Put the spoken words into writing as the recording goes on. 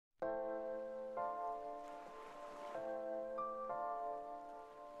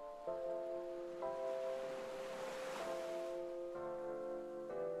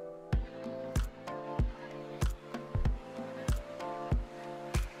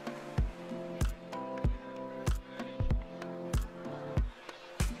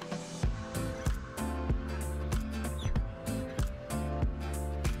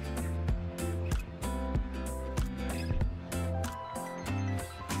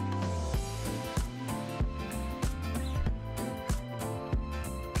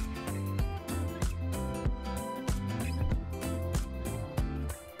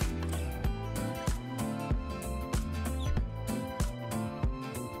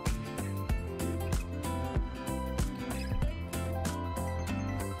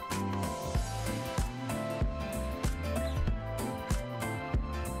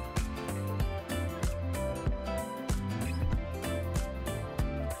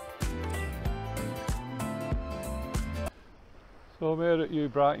So I'm here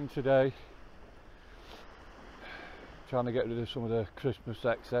at Brighton today, trying to get rid of some of the Christmas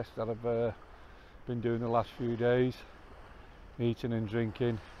excess that I've been doing the last few days, eating and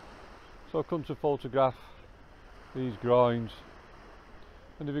drinking. So I've come to photograph these groynes,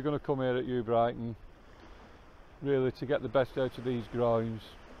 and if you're going to come here at Brighton, really to get the best out of these groynes,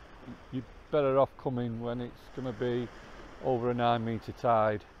 you're better off coming when it's going to be over a 9-metre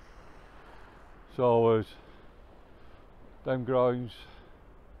tide. So as them groynes,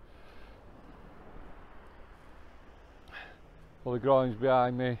 well, the groynes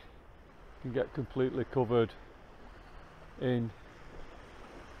behind me can get completely covered in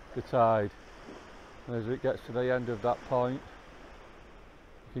the tide, and as it gets to the end of that point,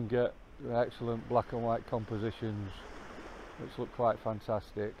 you can get excellent black and white compositions which look quite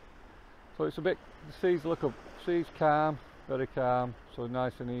fantastic. So it's a bit, the sea's calm, very calm, so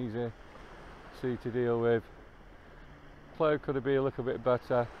nice and easy sea to deal with. Cloud could be a little bit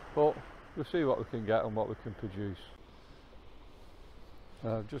better, but we'll see what we can get and what we can produce.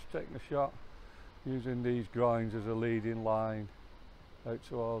 I've just taken a shot using these groynes as a leading line out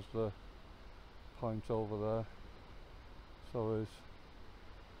towards the point over there, so as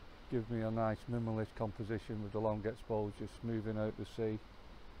give me a nice minimalist composition with the long exposure smoothing out the sea,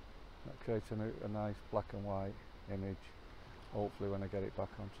 creating a nice black and white image, hopefully when I get it back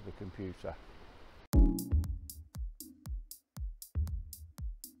onto the computer.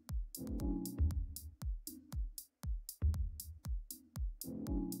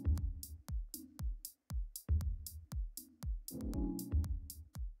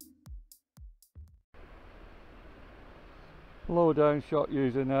 Lower down shot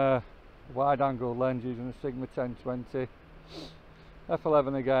using a wide angle lens using a Sigma 1020,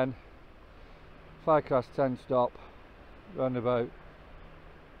 f11 again, 5 10 stop, around about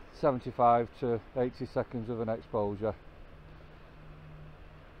 75 to 80 seconds of an exposure.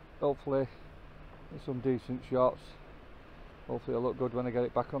 Hopefully there's some decent shots, hopefully it'll look good when I get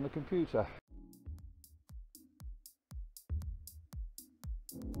it back on the computer.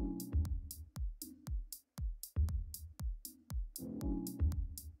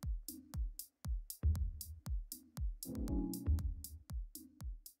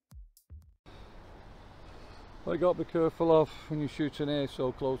 What you got to be careful of when you're shooting here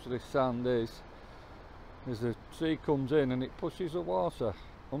so close to this sand is the sea comes in and it pushes the water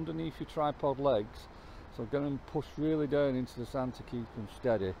underneath your tripod legs, so get them pushed really down into the sand to keep them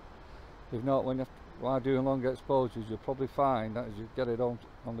steady. If not, while doing long exposures, you'll probably find that as you get it on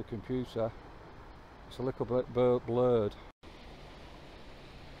the computer, it's a little bit blurred.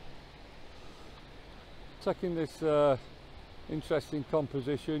 Taking this interesting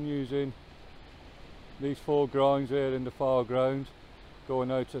composition using these 4 groynes here in the foreground, going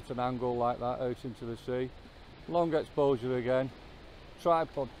out at an angle like that out into the sea. Long exposure again,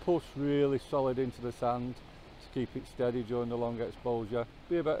 tripod pushed really solid into the sand to keep it steady during the long exposure.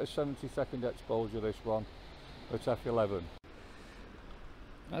 Be about a 70-second exposure this one at f11.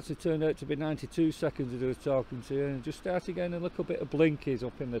 Actually turned out to be 92 seconds as I was talking to you, and just started getting a little bit of blinkies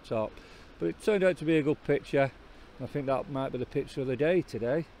up in the top, but it turned out to be a good picture. I think that might be the picture of the day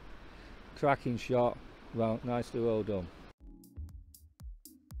today. Cracking shot. Well, nicely well done.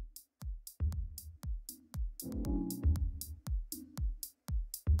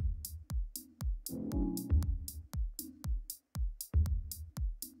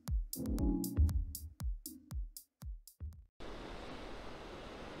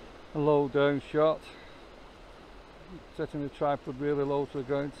 A low down shot, setting the tripod really low to the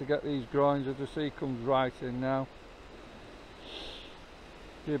ground to get these groynes as the sea comes right in now.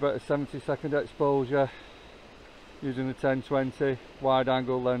 Be about a 70-second exposure using the 1020 wide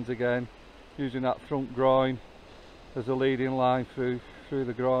angle lens again, using that front groyne as a leading line through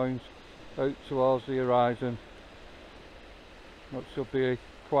the groynes out towards the horizon. That should be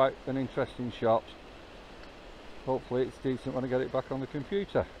quite an interesting shot. Hopefully it's decent when I get it back on the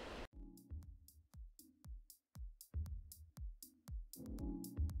computer.